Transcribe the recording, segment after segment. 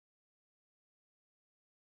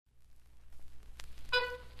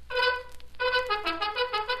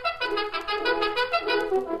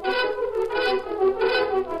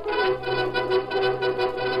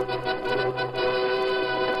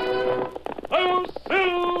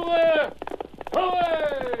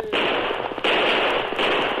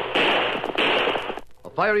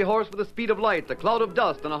fiery horse with the speed of light, a cloud of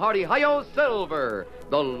dust, and a hearty hi-yo Silver,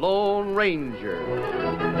 the Lone Ranger.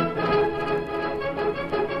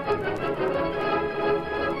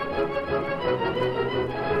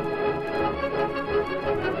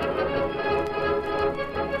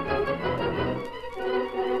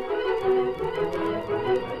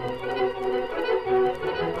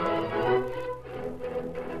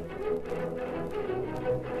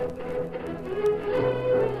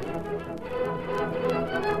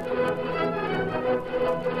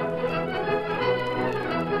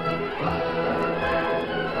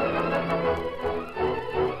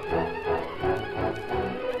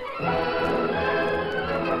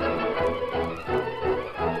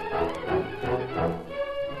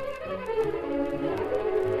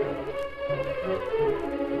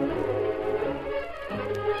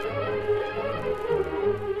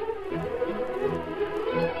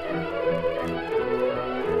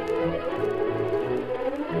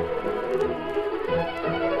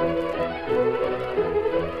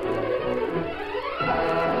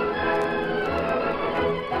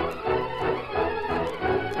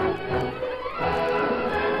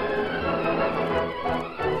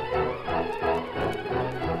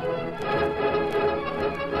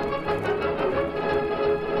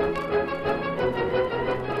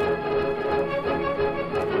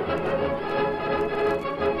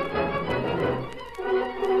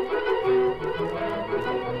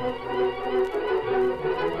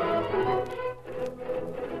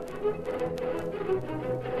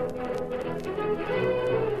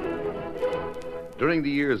 During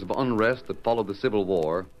the years of unrest that followed the Civil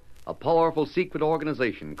War, a powerful secret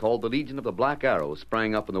organization called the Legion of the Black Arrow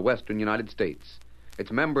sprang up in the western United States. Its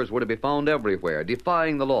members were to be found everywhere,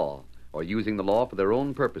 defying the law or using the law for their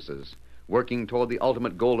own purposes, working toward the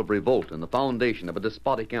ultimate goal of revolt and the foundation of a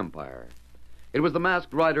despotic empire. It was the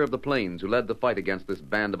masked rider of the plains who led the fight against this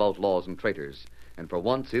band of outlaws and traitors, and for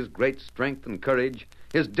once his great strength and courage,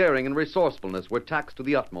 his daring and resourcefulness were taxed to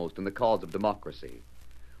the utmost in the cause of democracy.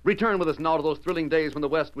 Return with us now to those thrilling days when the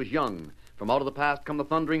West was young. From out of the past come the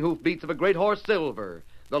thundering hoofbeats of a great horse, Silver.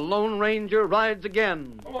 The Lone Ranger rides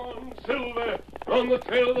again. Come on, Silver! On the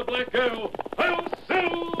trail of the Black Arrow! Hi-yo,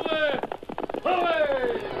 Silver!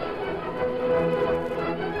 Hooray!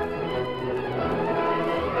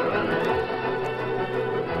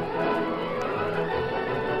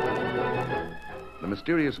 The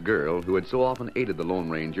mysterious girl who had so often aided the Lone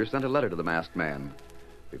Ranger sent a letter to the masked man.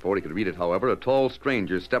 Before he could read it, however, a tall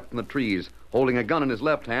stranger stepped from the trees, holding a gun in his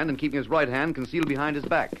left hand and keeping his right hand concealed behind his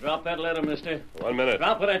back. Drop that letter, mister. 1 minute.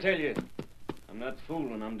 Drop it, I tell you. I'm not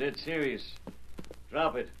fooling. I'm dead serious.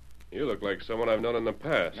 Drop it. You look like someone I've known in the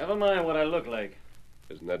past. Never mind what I look like.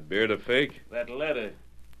 Isn't that beard a fake? That letter.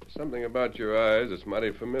 There's something about your eyes that's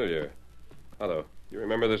mighty familiar. Hello. You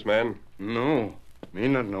remember this man? No. Me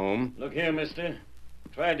not know him. Look here, mister.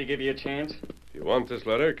 Tried to give you a chance. If you want this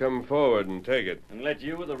letter, come forward and take it. And let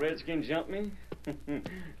you or the Redskins jump me?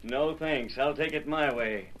 No, thanks. I'll take it my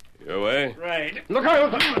way. Your way? Right. Look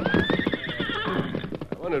out! I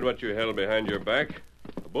wondered what you held behind your back.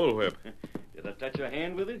 A bullwhip. Did I touch your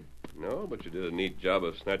hand with it? No, but you did a neat job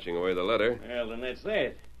of snatching away the letter. Well, then that's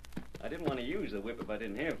that. I didn't want to use the whip if I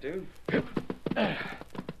didn't have to.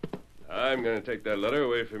 I'm going to take that letter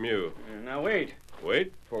away from you. Now, wait.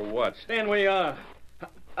 Wait for what? Stand where you are.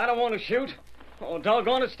 I don't want to shoot. Oh,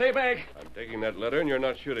 doggone it, stay back. I'm taking that letter and you're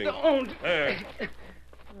not shooting. Don't. There.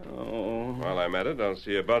 Oh. While I'm at it, I'll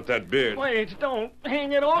see about that beard. Wait, don't.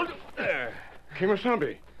 Hang it all. There.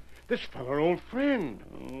 Kimasabi, this feller old friend.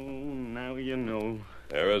 Oh, now you know.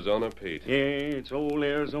 Arizona Pete. Yeah, it's old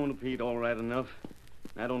Arizona Pete, all right enough.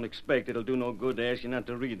 I don't expect it'll do no good to ask you not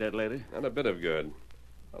to read that letter. Not a bit of good.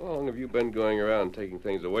 How long have you been going around taking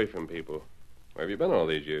things away from people? Where have you been all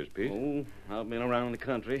these years, Pete? Oh, I've been around the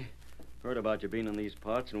country. Heard about you being in these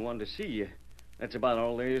parts and wanted to see you. That's about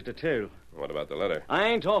all there is to tell. What about the letter? I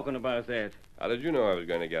ain't talking about that. How did you know I was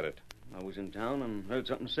going to get it? I was in town and heard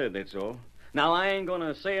something said, that's all. Now, I ain't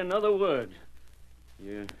gonna say another word.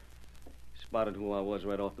 You spotted who I was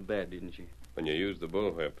right off the bat, didn't you? When you used the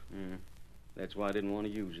bullwhip. Yeah. That's why I didn't want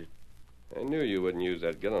to use it. I knew you wouldn't use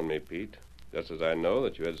that gun on me, Pete. Just as I know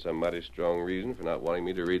that you had some mighty strong reason for not wanting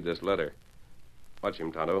me to read this letter. Watch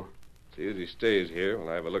him, Tonto. See as he stays here while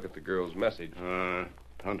I have a look at the girl's message.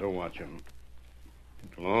 Tonto watch him.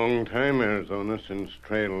 It's a long time, Arizona, since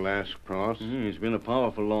trail last crossed. It's been a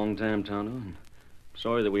powerful long time, Tonto.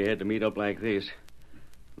 Sorry that we had to meet up like this.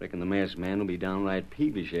 Reckon the masked man will be downright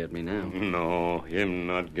peevish at me now. No, him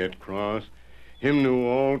not get cross. Him knew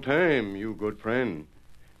all time you good friend.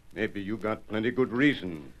 Maybe you got plenty good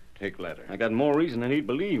reason. Take letter. I got more reason than he'd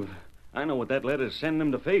believe. I know what that letter's sending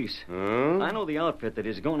him to face. Huh? I know the outfit that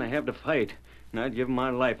he's going to have to fight. And I'd give him my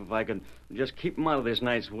life if I could just keep him out of this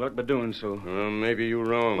night's work by doing so. Well, maybe you're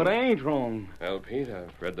wrong. But I ain't wrong. Well, Pete,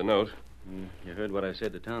 I've read the note. You heard what I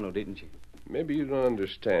said to Tonto, didn't you? Maybe you don't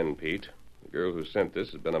understand, Pete. The girl who sent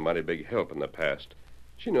this has been a mighty big help in the past.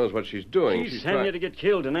 She knows what she's doing. She's sending you to get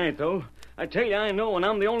killed tonight, though. I tell you, I know, and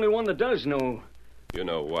I'm the only one that does know. You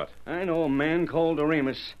know what? I know a man called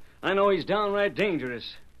Doremus. I know he's downright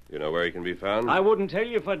dangerous. You know where he can be found? I wouldn't tell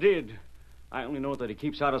you if I did. I only know that he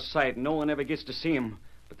keeps out of sight and no one ever gets to see him.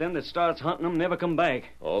 But them that starts hunting him never come back.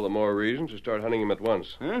 All the more reason to start hunting him at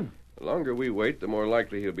once. Huh? The longer we wait, the more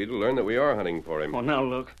likely he'll be to learn that we are hunting for him. Oh, now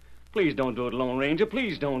look. Please don't do it, Lone Ranger.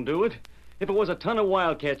 Please don't do it. If it was a ton of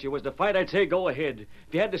wildcats you was to fight, I'd say go ahead.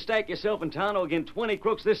 If you had to stack yourself and Tonto against 20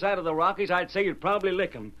 crooks this side of the Rockies, I'd say you'd probably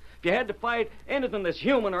lick 'em. If you had to fight anything that's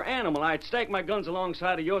human or animal, I'd stack my guns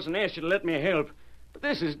alongside of yours and ask you to let me help. But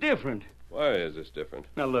this is different. Why is this different?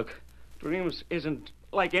 Now look, Doremus isn't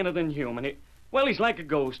like anything human. He's like a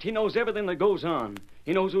ghost. He knows everything that goes on.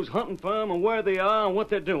 He knows who's hunting for him and where they are and what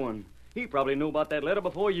they're doing. He probably knew about that letter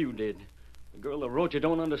before you did. The girl that wrote you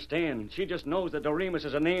don't understand. She just knows that Doremus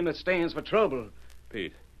is a name that stands for trouble.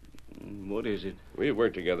 Pete. What is it? We've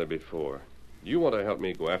worked together before. You want to help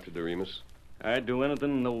me go after Doremus? I'd do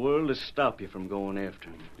anything in the world to stop you from going after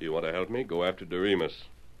him. You want to help me go after Doremus?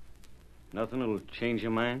 Nothing will change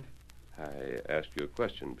your mind? I asked you a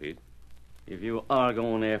question, Pete. If you are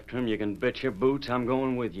going after him, you can bet your boots I'm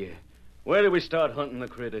going with you. Where do we start hunting the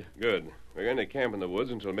critter? Good. We're going to camp in the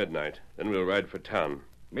woods until midnight. Then we'll ride for town.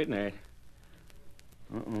 Midnight?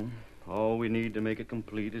 All we need to make it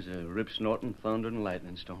complete is a rip-snorting thunder and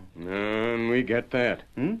lightning storm. And we get that.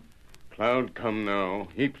 Cloud come now.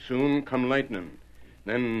 Heap soon come lightning.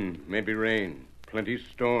 Then maybe rain. Plenty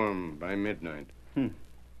storm by midnight.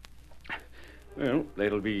 Well,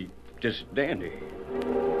 that'll be just dandy.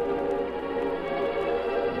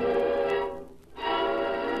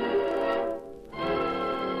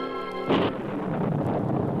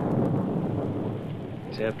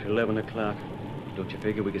 It's after 11 o'clock. Don't you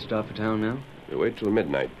figure we could start for town now? We'll wait till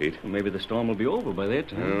midnight, Pete. Well, maybe the storm will be over by that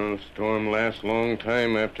time. Well, storm lasts long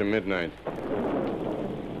time after midnight.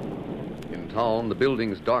 In town, the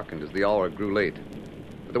buildings darkened as the hour grew late.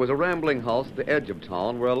 But there was a rambling house at the edge of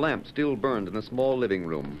town where a lamp still burned in a small living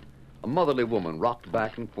room. A motherly woman rocked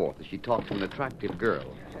back and forth as she talked to an attractive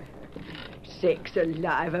girl. Sakes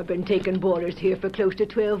alive, I've been taking boarders here for close to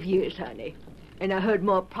 12 years, honey. And I heard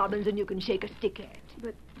more problems than you can shake a stick at.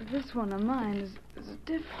 But this one of mine is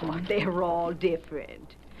different. Oh, they're all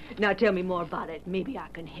different. Now tell me more about it. Maybe I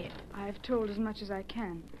can help. I've told as much as I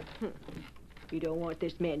can. You don't want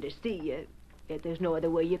this man to see you, yet there's no other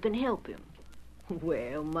way you can help him.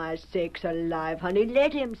 Well, my sakes alive, honey,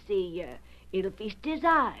 let him see you. It'll feast his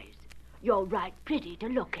eyes. You're right pretty to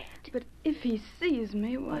look at. But if he sees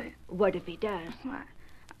me, why... What if he does? Why,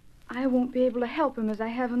 I won't be able to help him as I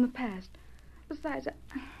have in the past. Besides,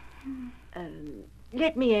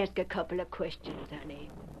 Let me ask a couple of questions, honey.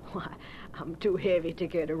 Why, I'm too heavy to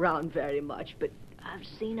get around very much, but I've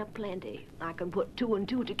seen a plenty. I can put two and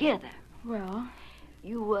two together. Well,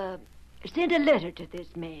 You, sent a letter to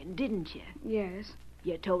this man, didn't you? yes.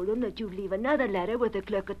 You told him that you'd leave another letter with the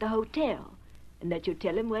clerk at the hotel, and that you'd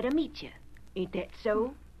tell him where to meet you. Ain't that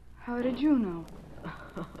so? How did you know?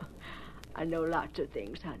 I know lots of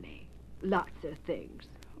things, honey. Lots of things.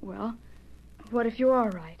 Well, what if you are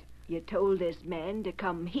right? You told this man to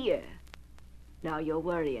come here. Now you're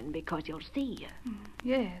worrying because he'll see you.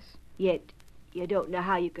 Yes. Yet you don't know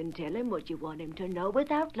how you can tell him what you want him to know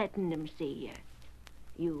without letting him see you.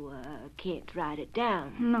 You, can't write it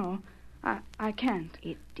down. No, I can't.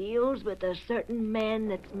 It deals with a certain man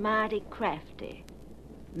that's mighty crafty.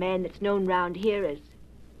 Man that's known round here as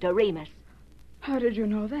Doremus. How did you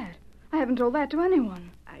know that? I haven't told that to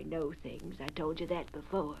anyone. I know things. I told you that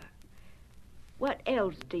before. What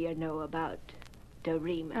else do you know about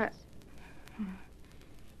Doremus?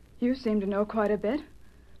 You seem to know quite a bit.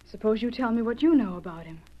 Suppose you tell me what you know about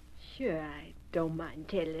him. Sure, I don't mind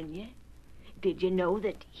telling you. Did you know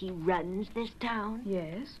that he runs this town?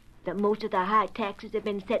 Yes. That most of the high taxes have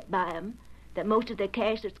been set by him? That most of the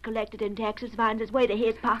cash that's collected in taxes finds its way to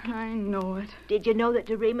his pocket? I know it. Did you know that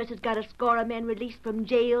Doremus has got a score of men released from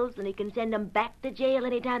jails and he can send them back to jail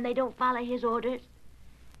anytime they don't follow his orders?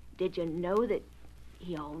 Did you know that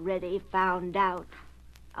he already found out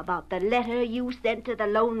about the letter you sent to the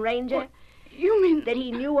Lone Ranger? What? You mean... That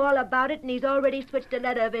he knew all about it and he's already switched a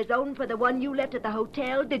letter of his own for the one you left at the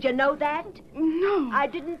hotel? Did you know that? No. I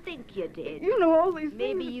didn't think you did. You know all these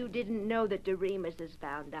Maybe things. you didn't know that Doremus has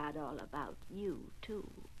found out all about you, too.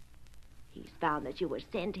 He's found that you were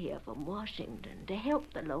sent here from Washington to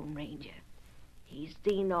help the Lone Ranger. He's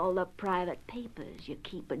seen all the private papers you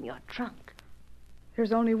keep in your trunk.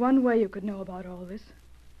 There's only one way you could know about all this.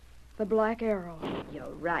 The Black Arrow. You're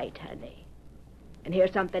right, honey. And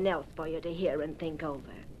here's something else for you to hear and think over.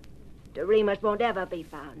 Doremus won't ever be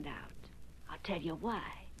found out. I'll tell you why.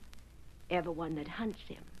 Everyone that hunts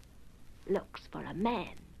him looks for a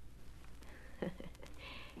man.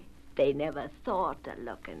 They never thought of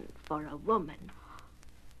looking for a woman.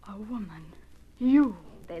 A woman? You?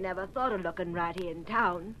 They never thought of looking right here in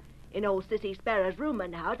town, in old Sissy Sparrow's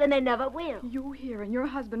rooming house, and they never will. You here and your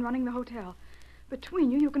husband running the hotel.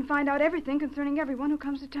 Between you can find out everything concerning everyone who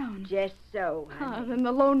comes to town. Just so, honey. Then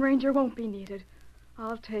the Lone Ranger won't be needed.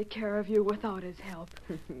 I'll take care of you without his help.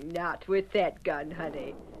 Not with that gun,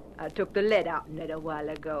 honey. I took the lead out in it a while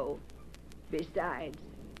ago. Besides,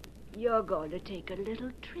 you're going to take a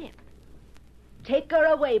little trip. Take her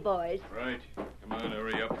away, boys. Right. Come on,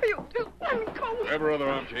 hurry up. You let me go. Grab her other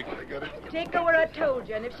arm, Jake. I got it. Take her where I told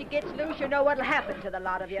you, and if she gets loose, you know what'll happen to the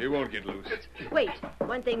lot of you. She won't get loose. Wait,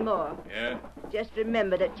 one thing more. Yeah? Just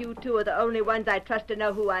remember that you two are the only ones I trust to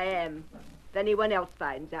know who I am. If anyone else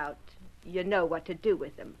finds out, you know what to do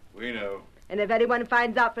with them. We know. And if anyone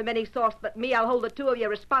finds out from any source but me, I'll hold the two of you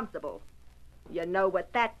responsible. You know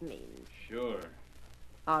what that means. Sure.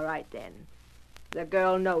 All right, then. The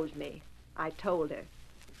girl knows me. I told her.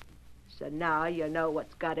 So now you know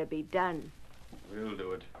what's got to be done. We'll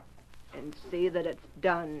do it. And see that it's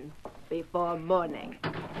done before morning.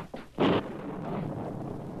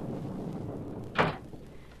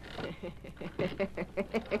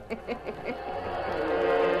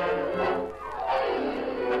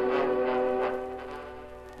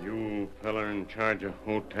 You feller in charge of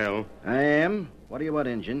hotel? I am. What do you want,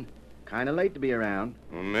 Injun? Kind of late to be around.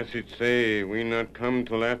 Well, message say we not come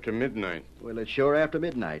till after midnight. Well, it's sure after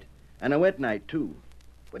midnight. And a wet night, too.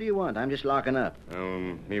 What do you want? I'm just locking up.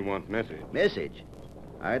 Me want message. Message?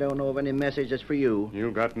 I don't know of any message that's for you.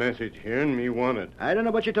 You got message here and me want it. I don't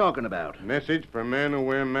know what you're talking about. Message for man who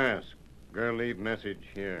wear mask. Girl leave message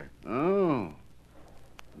here. Oh.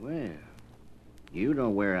 Well, you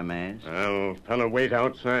don't wear a mask. Well, fella wait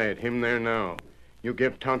outside. Him there now. You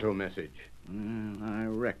give Tonto message. I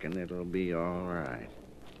reckon it'll be all right.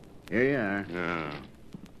 Here you are. Yeah.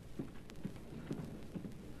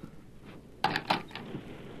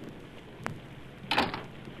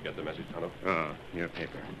 You got the message, Tonto? Oh, your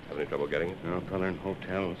paper. Have any trouble getting it? No, fella in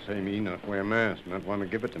hotel say me not wear mask, not want to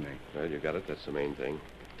give it to me. Well, you got it. That's the main thing.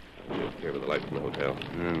 I'll take care of the lights in the hotel.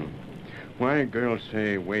 Why girls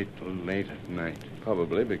say wait till late at night?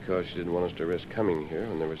 Probably because she didn't want us to risk coming here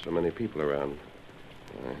when there were so many people around.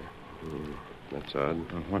 That's odd.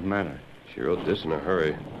 What matter? She wrote this in a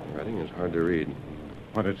hurry. Writing is hard to read.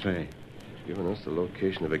 What'd it say? She's given us the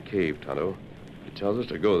location of a cave, Tonto. She tells us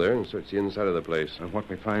to go there and search the inside of the place. What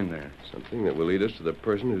we find there? Something that will lead us to the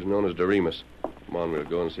person who's known as Doremus. Come on, we'll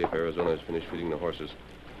go and see if Arizona has finished feeding the horses.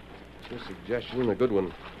 It's a suggestion and a good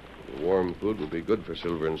one. The warm food will be good for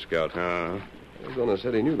Silver and Scout. Arizona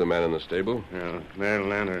said he knew the man in the stable. Yeah, their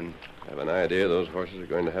lantern. I have an idea those horses are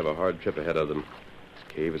going to have a hard trip ahead of them.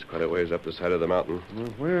 This cave is quite a ways up the side of the mountain. Well,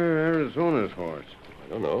 where Arizona's horse? I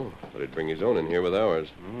don't know, but he'd bring his own in here with ours.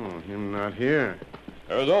 Oh, him not here.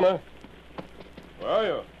 Arizona? Where are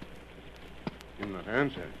you? Him not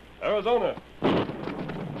answer. Arizona!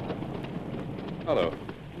 Hello.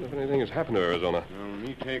 If anything has happened to Arizona. Now,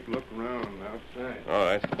 me take look around outside. All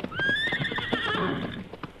right.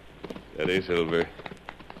 Steady, Silver.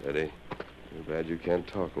 Steady. Too bad you can't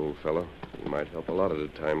talk, old fellow. You might help a lot at a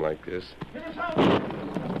time like this.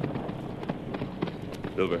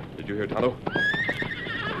 Silver, did you hear Tonto?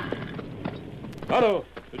 Tonto,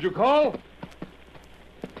 did you call?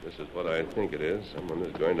 This is what I think it is. Someone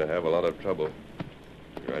is going to have a lot of trouble.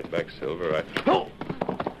 Be right back, Silver.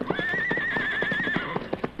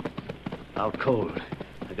 Out cold.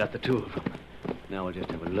 I got the two of them. Now we'll just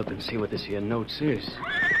have a look and see what this here note says.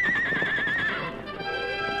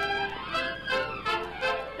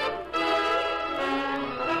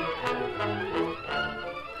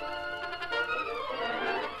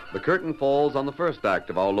 The curtain falls on the first act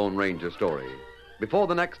of our Lone Ranger story. Before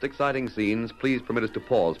the next exciting scenes, please permit us to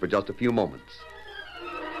pause for just a few moments.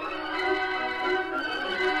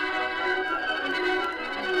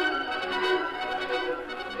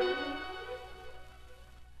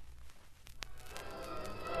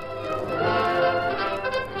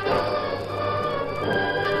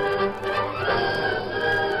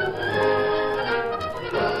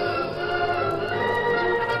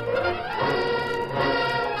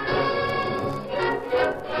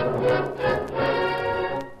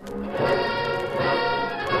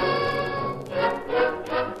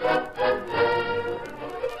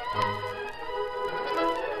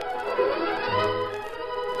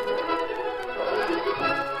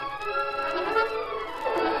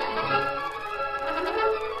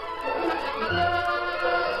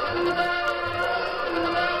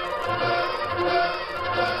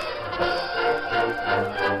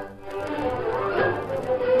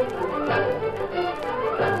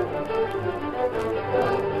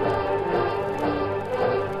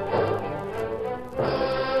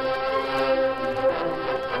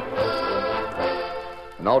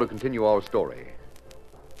 Now to continue our story.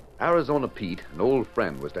 Arizona Pete, an old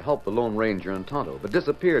friend, was to help the Lone Ranger and Tonto, but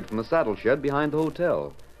disappeared from the saddle shed behind the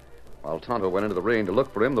hotel. While Tonto went into the rain to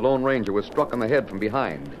look for him, the Lone Ranger was struck on the head from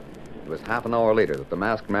behind. It was half an hour later that the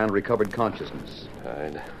masked man recovered consciousness.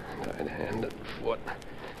 Tied hand and foot.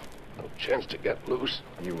 No chance to get loose.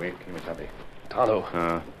 You wait, Kimasabi.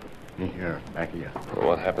 Tonto. Here, back of you.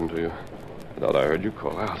 What happened to you? I thought I heard you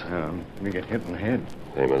call out. We get hit in the head.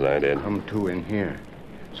 Same as I did. Come to in here.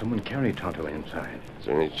 Someone carry Tonto inside. Is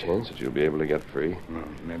there any chance that you'll be able to get free?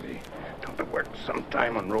 Maybe. Tonto worked some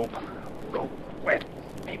time on rope. Rope wet.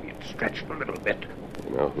 Maybe it stretched a little bit.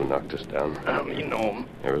 You know who knocked us down? You know him.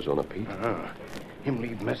 Arizona Pete? Him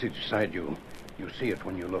leave message beside you. You see it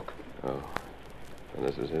when you look. Oh. And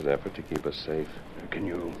this is his effort to keep us safe. Can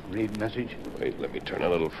you read message? Wait, let me turn a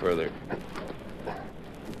little further.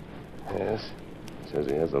 Yes. Says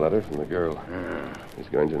he has a letter from the girl. He's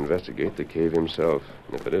going to investigate the cave himself.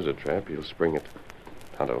 And if it is a trap, he'll spring it.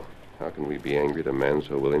 Tonto, how can we be angry at a man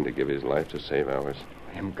so willing to give his life to save ours?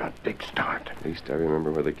 Him got big start. At least I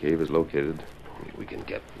remember where the cave is located. Maybe we can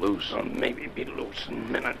get loose. Maybe be loose in a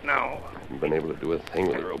minute now. I haven't been able to do a thing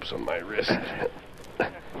with the ropes on my wrist.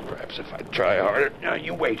 Perhaps if I try harder. Now,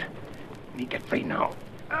 you wait. Me get free now.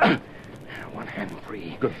 One hand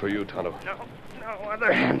free. Good for you, Tonto. No,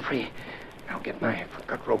 other hand free. I'll get knife.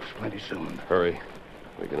 Cut ropes plenty soon. Hurry.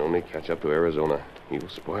 We can only catch up to Arizona. He'll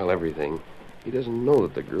spoil everything. He doesn't know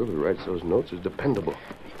that the girl who writes those notes is dependable.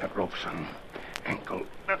 Cut ropes on ankle.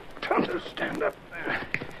 Tonto, stand up.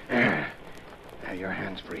 There. Now your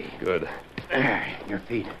hands free. Good. There. Your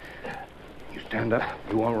feet. You stand up.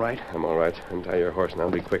 You all right? I'm all right. Untie your horse now.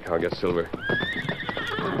 Be quick. I'll get Silver.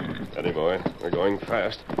 Steady, boy. We're going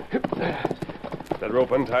fast. That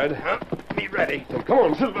rope untied? Be ready. Then come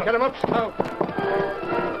on, Silver. Get him up, Scout.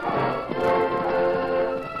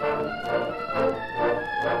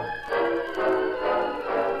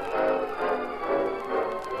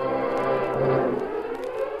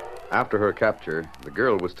 After her capture, the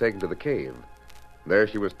girl was taken to the cave. There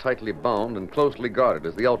she was tightly bound and closely guarded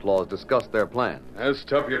as the outlaws discussed their plan. How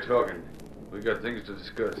tough you're talking. We got things to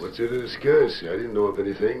discuss. What's there to discuss? I didn't know of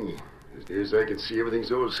anything. As near as I can see,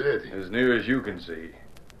 everything's all set. As near as you can see.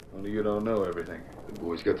 Only you don't know everything. The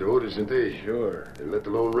boys got their orders, didn't they? Sure. They let the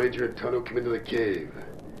Lone Ranger and Tonto come into the cave.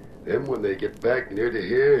 Then, when they get back near to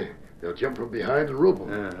here, they'll jump from behind and rope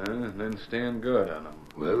them. And then stand guard on them.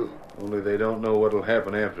 Well? Only they don't know what'll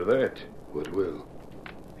happen after that. What will?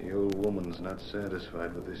 The old woman's not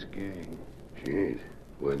satisfied with this gang. She ain't.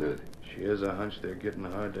 Why not? She has a hunch they're getting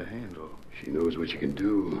hard to handle. She knows what she can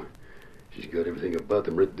do. She's got everything about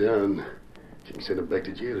them written down. She can send them back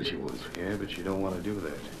to jail if she wants. Yeah, but she don't want to do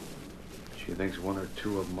that. She thinks one or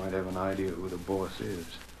two of them might have an idea who the boss is.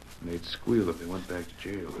 And they'd squeal if they went back to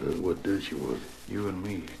jail. Well, what does she want? You and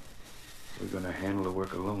me. We're going to handle the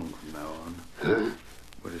work alone from now on. Huh?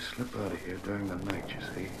 We're to slip out of here during the night, you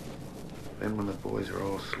see. Then when the boys are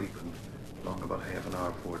all sleeping, along about half an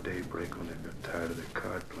hour before daybreak when they've got tired of their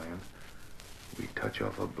card playing, we touch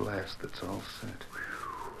off a blast that's all set.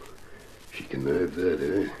 She connived that,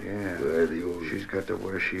 eh? Yeah. Why, the old... She's got to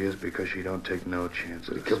where she is because she don't take no chances.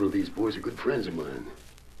 But a couple of these boys are good friends of mine.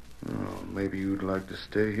 Oh, maybe you'd like to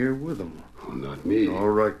stay here with them. Oh, not me. All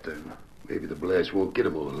right, then. Maybe the blast won't get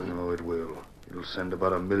them all, huh? No, it will. It'll send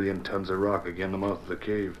about 1 million tons of rock again the mouth of the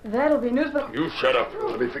cave. That'll be news, but... You shut up.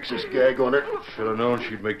 Let me fix this gag on her. Should have known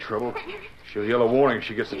she'd make trouble. She'll yell a warning if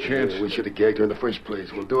she gets a chance. We should have gagged her in the first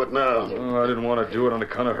place. We'll do it now. Oh, I didn't want to do it on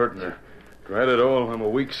account of hurting her. Drat it all, I'm a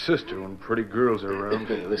weak sister when pretty girls are around.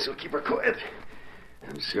 This'll keep her quiet.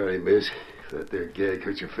 I'm sorry, miss. That there gag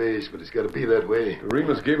hurts your face, but it's got to be that way.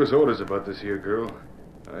 Remus gave us orders about this here girl.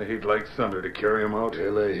 I hate like thunder to carry him out.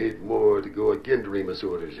 Well, I hate more to go against Remus'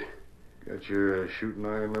 orders. Got your shooting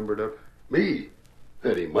iron limbered up? Me?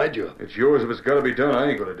 That ain't my job. It's yours if it's got to be done. I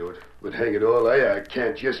ain't going to do it. But hang it all, I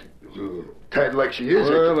can't just tied like she is.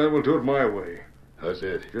 Well, then we'll do it my way. How's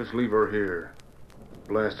that? Just leave her here.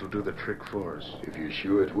 The blast will do the trick for us. If you're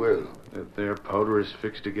sure it will. That there powder is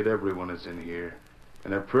fixed to get everyone that's in here.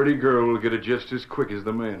 And a pretty girl will get it just as quick as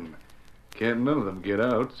the men. Can't none of them get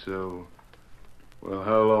out, so... Well,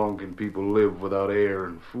 how long can people live without air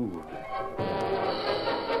and food?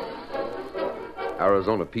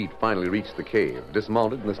 Arizona Pete finally reached the cave,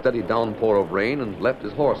 dismounted in the steady downpour of rain, and left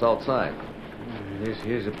his horse outside. This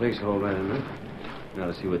here's the place all right enough. Now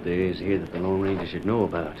to see what there is here that the Lone Ranger should know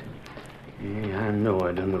about. Yeah, I know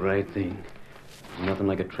I done the right thing. There's nothing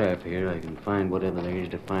like a trap here. I can find whatever there is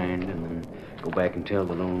to find and then go back and tell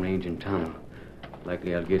the Lone Ranger and Tonto.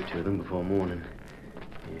 Likely I'll get to them before morning.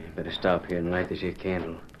 Yeah, better stop here and light this here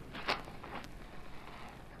candle.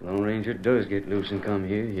 Lone Ranger does get loose and come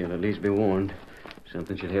here, he'll at least be warned. If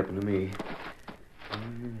something should happen to me.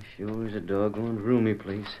 Sure is a doggone roomy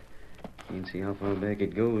place. Can't see how far back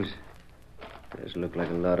it goes. Does look like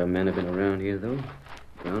a lot of men have been around here, though.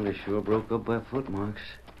 Ground is sure broke up by footmarks.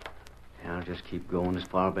 I'll just keep going as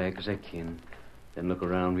far back as I can, then look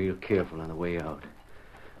around real careful on the way out.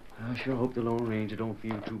 I sure hope the Lone Ranger don't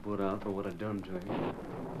feel too put out for what I've done to him.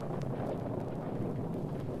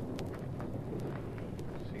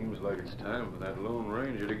 Seems like it's time for that Lone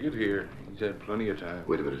Ranger to get here. He's had plenty of time.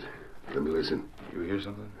 Wait a minute. Let me listen. You hear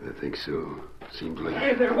something? I think so. Seems like...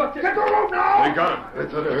 Hey there, what's this? Get the rope now! They got him.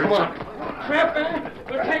 I thought I heard something. Trap, man.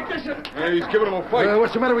 We'll take this and... Hey, he's giving him a fight.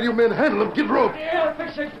 What's the matter with you men? Handle him. Get rope. Yeah, I'll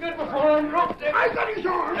fix it good before I'm roped. I got his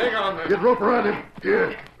arm. Hang on, man. Get rope around him.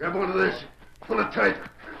 Here, grab one of this. Pull it tight.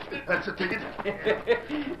 That's the ticket.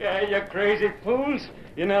 Yeah, you crazy fools.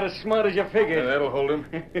 You're not as smart as you figured. Yeah, that'll hold him.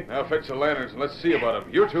 Now fetch the lanterns and let's see about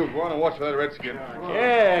him. You two go on and watch for that redskin.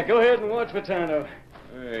 Yeah, go ahead and watch for Tonto.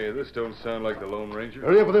 Hey, this don't sound like the Lone Ranger.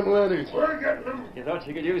 Hurry up with them lanterns. We're getting him. You thought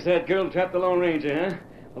you could use that girl to trap the Lone Ranger, huh?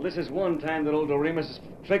 Well, this is one time that old Doremus'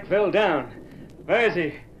 trick fell down. Where is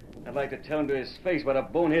he? I'd like to tell him to his face what a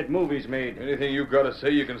bonehead move he's made. Anything you got to say,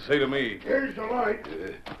 you can say to me. Here's the light.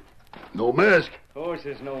 No mask. Of course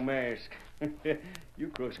there's no mask. You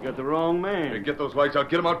crooks got the wrong man. Hey, get those lights out.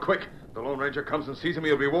 Get him out quick. The Lone Ranger comes and sees him,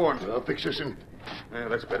 he'll be warned. I'll fix this in. Yeah,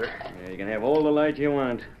 that's better. Yeah, you can have all the light you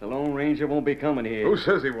want. The Lone Ranger won't be coming here. Who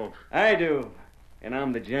says he won't? I do. And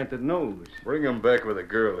I'm the gent that knows. Bring him back where the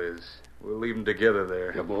girl is. We'll leave them together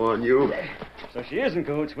there. Come on, you. So she is in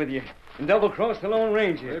cahoots with you and double-cross the Lone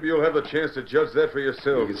Ranger. Maybe you'll have the chance to judge that for You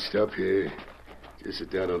yourself. can stop here. Just sit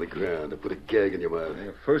down on the ground and put a gag in your mouth.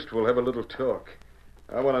 Yeah, first, we'll have a little talk.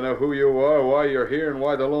 I want to know who you are, why you're here, and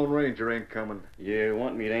why the Lone Ranger ain't coming. You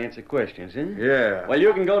want me to answer questions, huh? Yeah. Well,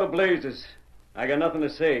 you can go to blazes. I got nothing to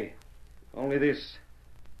say. Only this.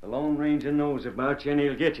 The Lone Ranger knows about you and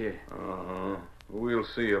he'll get you. Uh-huh. We'll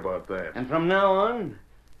see about that. And from now on,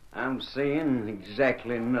 I'm saying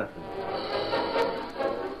exactly nothing.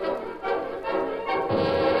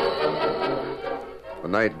 The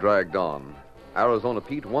night dragged on. Arizona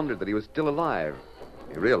Pete wondered that he was still alive.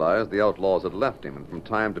 He realized the outlaws had left him, and from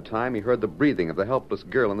time to time he heard the breathing of the helpless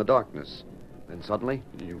girl in the darkness. Then suddenly...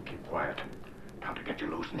 You keep quiet. Time to get you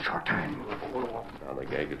loose in short time. Now the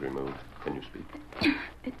gag is removed. Can you speak?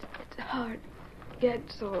 It's hard.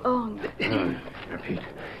 Gagged so long. Here, Pete,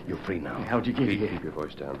 you're free now. How'd you get Pete, here? keep your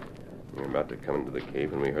voice down. We were about to come into the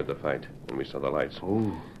cave when we heard the fight, and we saw the lights.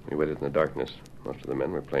 Oh. We waited in the darkness. Most of the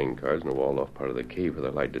men were playing cards in a walled-off part of the cave where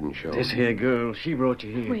the light didn't show. This here girl, she brought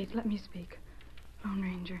you here. Wait, let me speak. Lone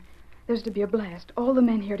Ranger, there's to be a blast. All the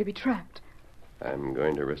men here to be trapped. I'm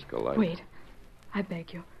going to risk a light. Wait, I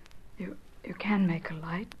beg you. You can make a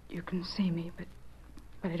light. You can see me,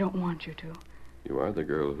 but I don't want you to. You are the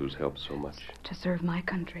girl who's helped so much. To serve my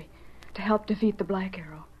country. To help defeat the Black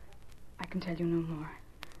Arrow. I can tell you no more.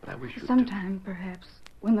 But I wish you Sometime, perhaps,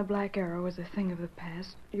 when the Black Arrow is a thing of the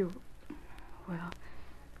past,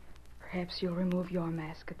 perhaps you'll remove your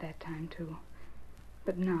mask at that time, too.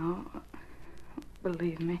 But now,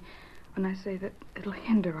 believe me, when I say that it'll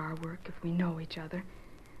hinder our work if we know each other.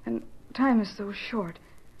 And time is so short.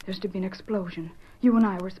 There's to be an explosion. You and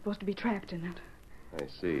I were supposed to be trapped in it. I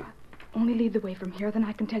see. Only lead the way from here, then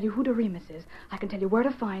I can tell you who Doremus is. I can tell you where to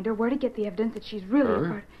find her, where to get the evidence that she's really a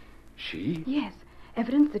part... She? Yes,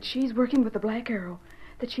 evidence that she's working with the Black Arrow.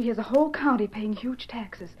 That she has a whole county paying huge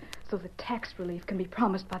taxes, so that tax relief can be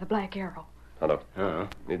promised by the Black Arrow. Tonto. Uh-huh.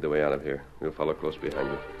 Lead the way out of here. We'll follow close behind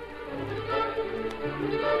you.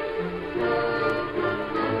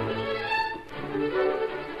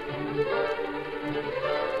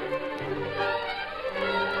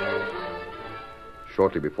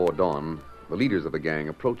 Shortly before dawn, the leaders of the gang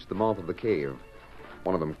approached the mouth of the cave.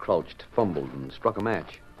 One of them crouched, fumbled, and struck a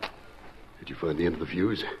match. Did you find the end of the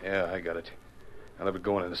fuse? Yeah, I got it. I'll have it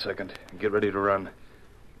going in a second. Get ready to run.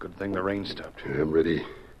 Good thing the rain stopped. I'm ready.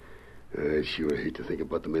 I sure hate to think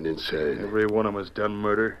about the men inside. Every one of them has done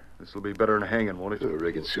murder. This'll be better than hanging, won't it? I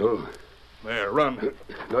reckon so. There, run.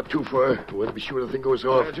 Not too far. I want to be sure the thing goes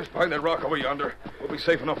off. Just find that rock over yonder. We'll be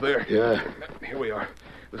safe enough there. Yeah. Here we are.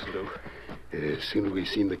 This'll do. As soon as we've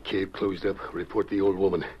seen the cave closed up, report the old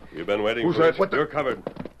woman. You've been waiting Who's for that? us. What the- You're covered.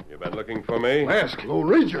 You've been looking for me? Mask. Lone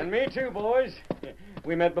Ranger. And me too, boys.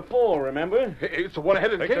 We met before, remember? Hey, it's the one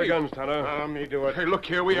ahead of the Take their cave. guns, Tonto. Me do it. Hey, look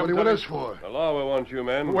here. We What do haven't you done want us for? The law will want you,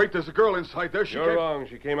 men. Wait, there's a girl inside there. She You're can't... wrong.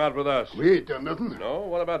 She came out with us. We ain't done nothing. No?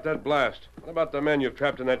 What about that blast? What about the men you've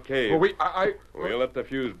trapped in that cave? Well, We'll let the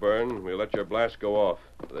fuse burn. We'll let your blast go off.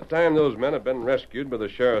 By the time those men have been rescued by the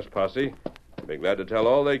sheriff's posse, they'll be glad to tell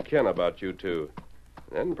all they can about you two.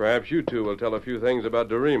 And perhaps you two will tell a few things about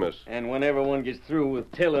Doremus. And when everyone gets through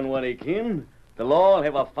with telling what he can, the law will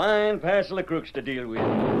have a fine parcel of crooks to deal with.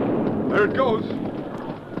 There it goes.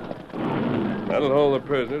 That'll hold the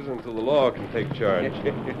prisoners until the law can take charge.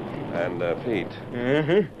 And, Pete,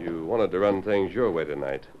 you wanted to run things your way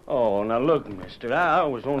tonight. Oh, now look, mister, I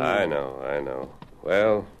was only... I know.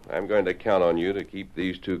 Well, I'm going to count on you to keep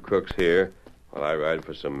these two crooks here while I ride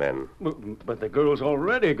for some men. But the girl's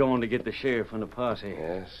already going to get the sheriff and the posse.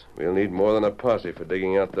 Yes, we'll need more than a posse for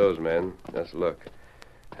digging out those men. Just look.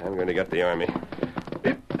 I'm going to get the army.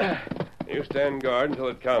 You stand guard until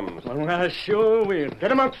it comes. Well, I sure will.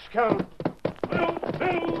 Get him out, Scout.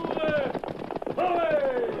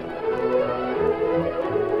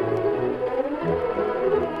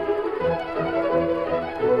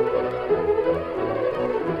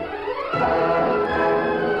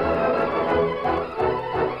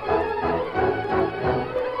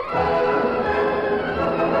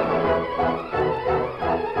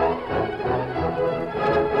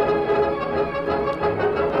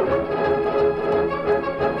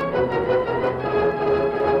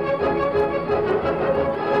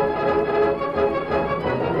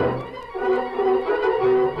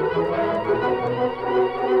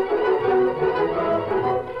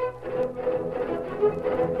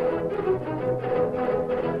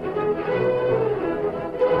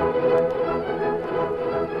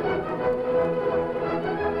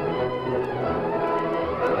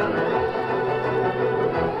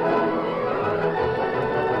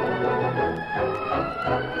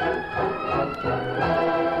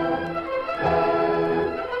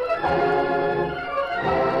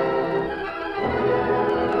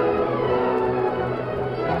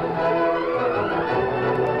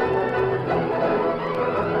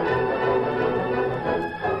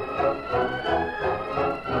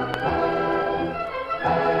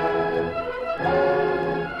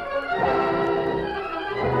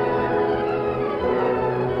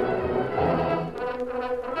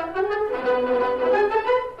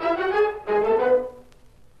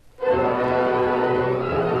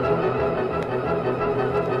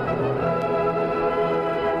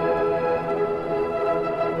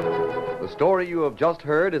 The story you have just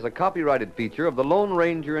heard is a copyrighted feature of the Lone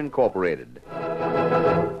Ranger Incorporated.